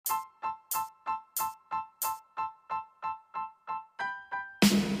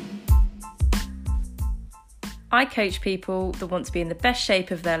I coach people that want to be in the best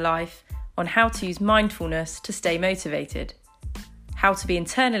shape of their life on how to use mindfulness to stay motivated, how to be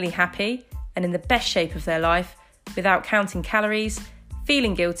internally happy and in the best shape of their life without counting calories,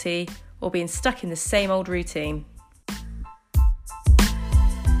 feeling guilty, or being stuck in the same old routine.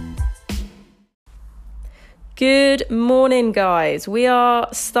 Good morning, guys. We are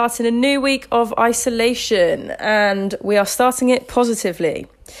starting a new week of isolation and we are starting it positively.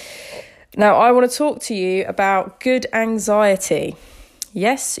 Now, I want to talk to you about good anxiety.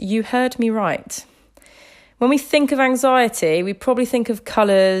 Yes, you heard me right. When we think of anxiety, we probably think of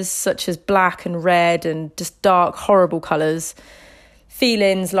colours such as black and red and just dark, horrible colours.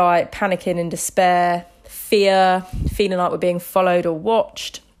 Feelings like panicking and despair, fear, feeling like we're being followed or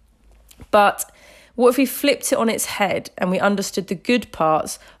watched. But what if we flipped it on its head and we understood the good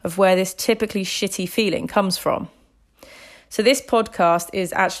parts of where this typically shitty feeling comes from? So this podcast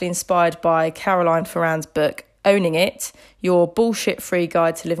is actually inspired by Caroline Ferrand's book, Owning It, Your Bullshit-Free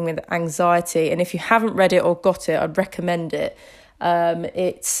Guide to Living with Anxiety. And if you haven't read it or got it, I'd recommend it.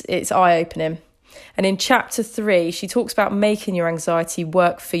 It's eye-opening. And in chapter 3, she talks about making your anxiety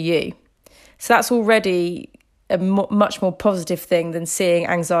work for you. So that's already a much more positive thing than seeing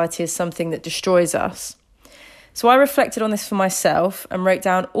anxiety as something that destroys us. So I reflected on this for myself and wrote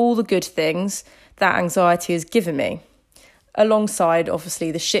down all the good things that anxiety has given me, alongside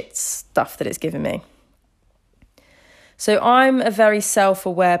obviously the shit stuff that it's given me. So I'm a very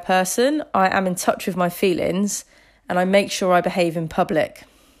self-aware person. I am in touch with my feelings and I make sure I behave in public.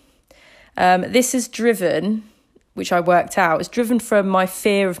 This is driven, which I worked out, is driven from my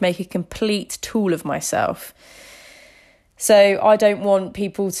fear of making a complete tool of myself. So I don't want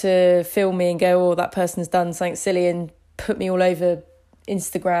people to feel me and go, oh, that person's done something silly and put me all over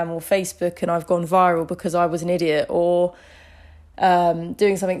Instagram or Facebook and I've gone viral because I was an idiot, or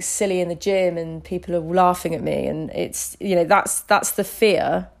doing something silly in the gym and people are laughing at me. And it's, that's the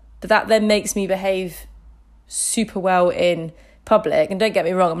fear. But that then makes me behave super well in public. And don't get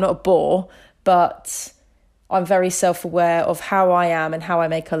me wrong, I'm not a bore, but I'm very self-aware of how I am and how I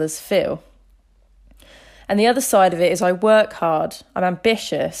make others feel. And the other side of it is I work hard, I'm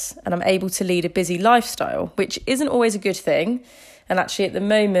ambitious, and I'm able to lead a busy lifestyle, which isn't always a good thing. And actually at the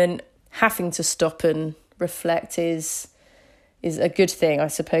moment, having to stop and reflect is a good thing, I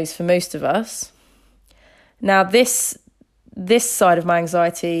suppose, for most of us. Now, this side of my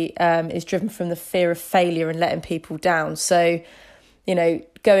anxiety is driven from the fear of failure and letting people down. So,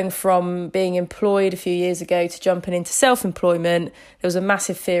 going from being employed a few years ago to jumping into self-employment, there was a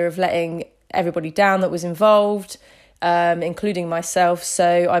massive fear of letting everybody down that was involved, including myself.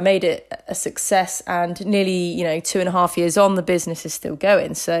 So I made it a success, and nearly 2.5 years on, the business is still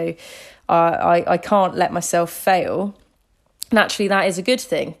going. So I can't let myself fail. Naturally, that is a good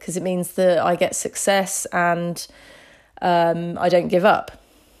thing because it means that I get success and I don't give up.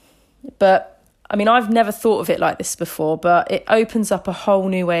 But I've never thought of it like this before, but it opens up a whole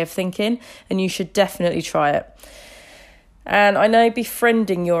new way of thinking and you should definitely try it. And I know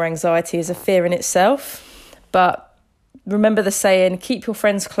befriending your anxiety is a fear in itself, but remember the saying, keep your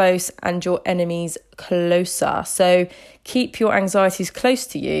friends close and your enemies closer. So keep your anxieties close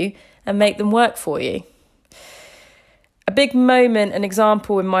to you and make them work for you. A big moment, an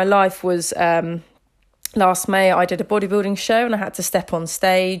example in my life was last May. I did a bodybuilding show and I had to step on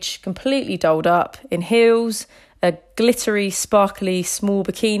stage completely dolled up in heels, a glittery, sparkly, small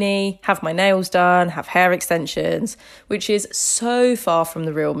bikini, have my nails done, have hair extensions, which is so far from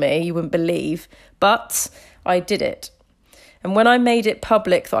the real me, you wouldn't believe, but I did it. And when I made it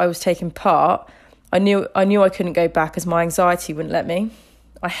public that I was taking part, I knew I couldn't go back as my anxiety wouldn't let me.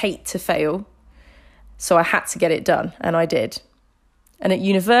 I hate to fail, so I had to get it done, and I did. And at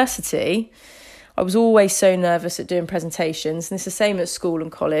university, I was always so nervous at doing presentations, and it's the same at school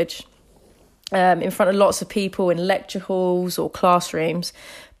and college. In front of lots of people in lecture halls or classrooms,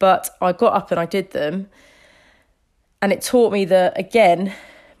 but I got up and I did them, and it taught me that, again,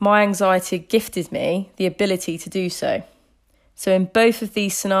 my anxiety gifted me the ability to do so. So in both of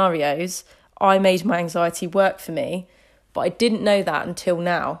these scenarios, I made my anxiety work for me, but I didn't know that until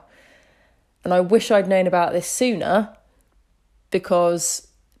now. And I wish I'd known about this sooner, because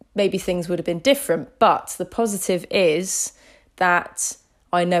maybe things would have been different. But the positive is that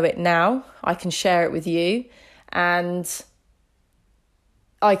I know it now, I can share it with you, and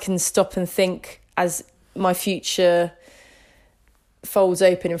I can stop and think as my future folds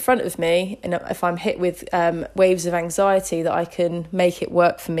open in front of me, and if I'm hit with waves of anxiety, that I can make it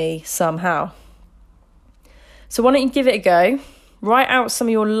work for me somehow. So why don't you give it a go? Write out some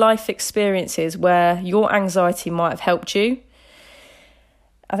of your life experiences where your anxiety might have helped you.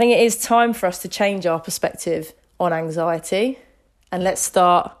 I think it is time for us to change our perspective on anxiety, and let's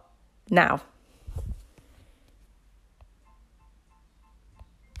start now.